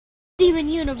Steven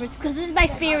Universe because this is my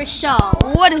favorite show.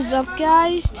 What is up,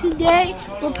 guys? Today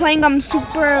we're playing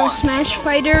Super Smash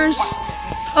Fighters.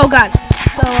 Oh god!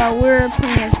 So we're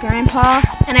playing as Grandpa,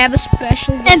 and I have a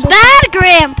special. And Bad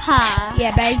Grandpa.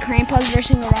 Yeah, Bad Grandpa's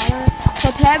versing a router. So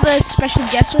to have a special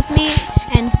guest with me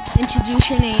and introduce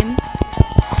your name.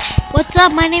 What's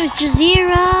up? My name is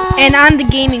Jazira. And I'm the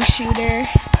gaming shooter.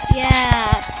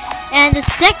 Yeah. And the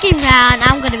second round,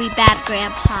 I'm gonna be Bad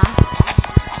Grandpa.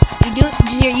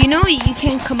 You know you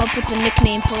can't come up with a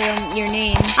nickname for your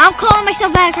name. I'm calling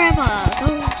myself Bad Grandpa.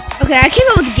 Okay, I came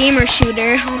up with gamer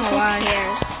shooter. I don't know why. Who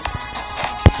cares?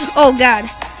 Oh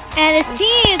god. And it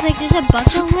seems like there's a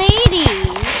bunch of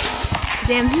ladies.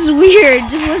 Damn, this is weird.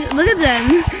 Just look at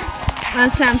them.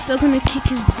 Sorry, I'm still gonna kick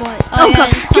his butt. Oh yeah,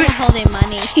 god. Someone holding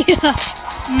money.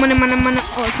 money.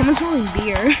 Oh, someone's holding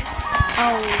beer.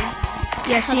 Oh.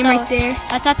 Yeah, see him right there.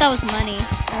 I thought that was money.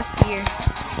 That's beer.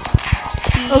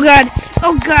 Oh god,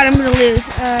 I'm gonna lose.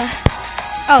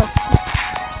 Oh.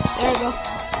 There we go.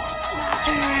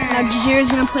 Now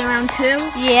Jazira's gonna play round 2.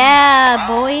 Yeah,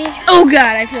 boy. Oh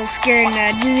god, I feel scared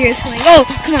now. Jazira's playing. Oh,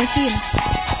 come on, kick him.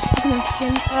 Come on, kick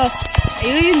him. Oh,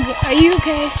 are you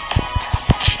okay?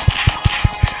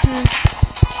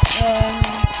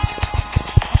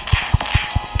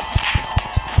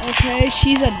 Okay,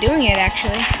 she's doing it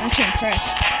actually. I'm actually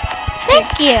impressed.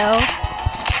 Thank you.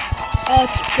 Oh,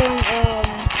 it's going,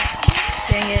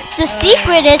 dang it. The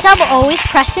secret is I'm always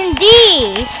pressing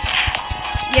D.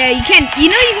 Yeah, you can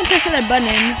press other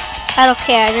buttons. I don't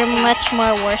care, they're much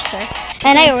more worse.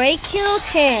 And I already killed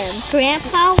him.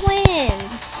 Grandpa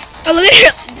wins. Oh, look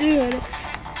at her. Dude.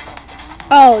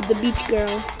 Oh, the beach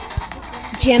girl.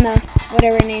 Gemma,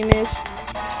 whatever her name is.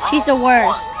 She's the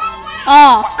worst.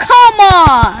 Oh, come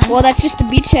on! Well, that's just the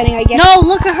beach setting, I guess. No,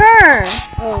 look at her.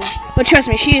 Oh, but trust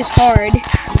me, she is hard.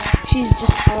 She's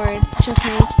just hard. Trust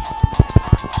me.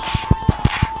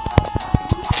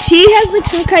 She has like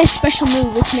some kind of special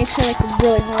move which makes her like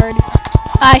really hard.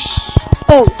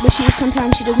 Oh, but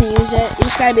sometimes she doesn't use it. You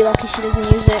just gotta be lucky she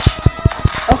doesn't use it.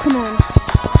 Oh, come on.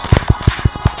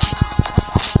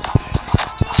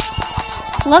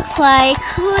 Looks like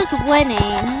who's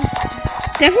winning?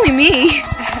 Definitely me.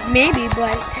 Maybe,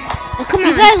 but well, come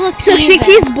on. You guys look so even. She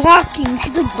keeps blocking.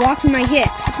 She's like blocking my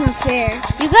hits. It's not fair.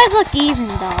 You guys look even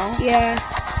though. Yeah.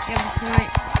 Right.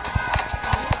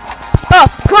 Oh,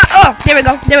 come on. Oh, there we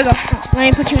go. Oh, let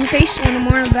me put you in the face. One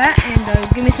more of that, and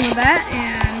give me some of that,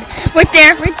 and right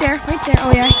there.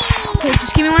 Oh yeah. Okay,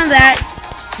 just give me one of that.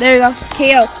 There we go.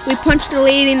 KO. We punched the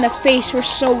lady in the face. We're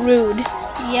so rude.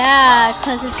 Yeah,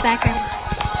 because it's background.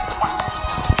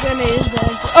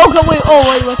 Oh,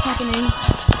 wait, what's happening?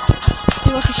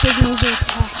 Look, she doesn't use her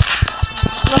attack.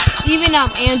 Look, even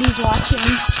Andy's watching.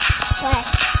 What?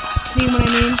 See what I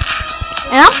mean?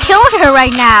 And I'm killing her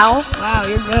right now. Wow,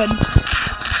 you're good.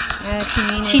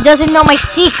 She doesn't know my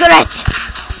secret.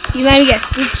 You let me guess.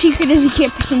 The secret is you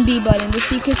can't press the B button. The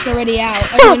secret's already out.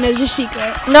 Everyone knows your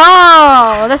secret.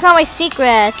 No, that's not my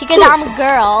secret. Secret is I'm a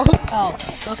girl. Oh,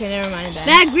 okay, never mind that.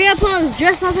 Bad Grandpa's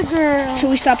dressed as a girl. Should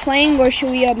we stop playing or should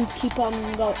we keep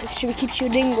go? Should we keep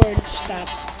shooting or just stop?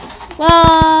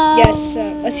 Well. Yes.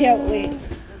 Let's see how. Wait.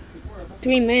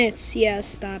 3 minutes. Yeah.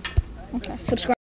 Stop. Okay. Subscribe.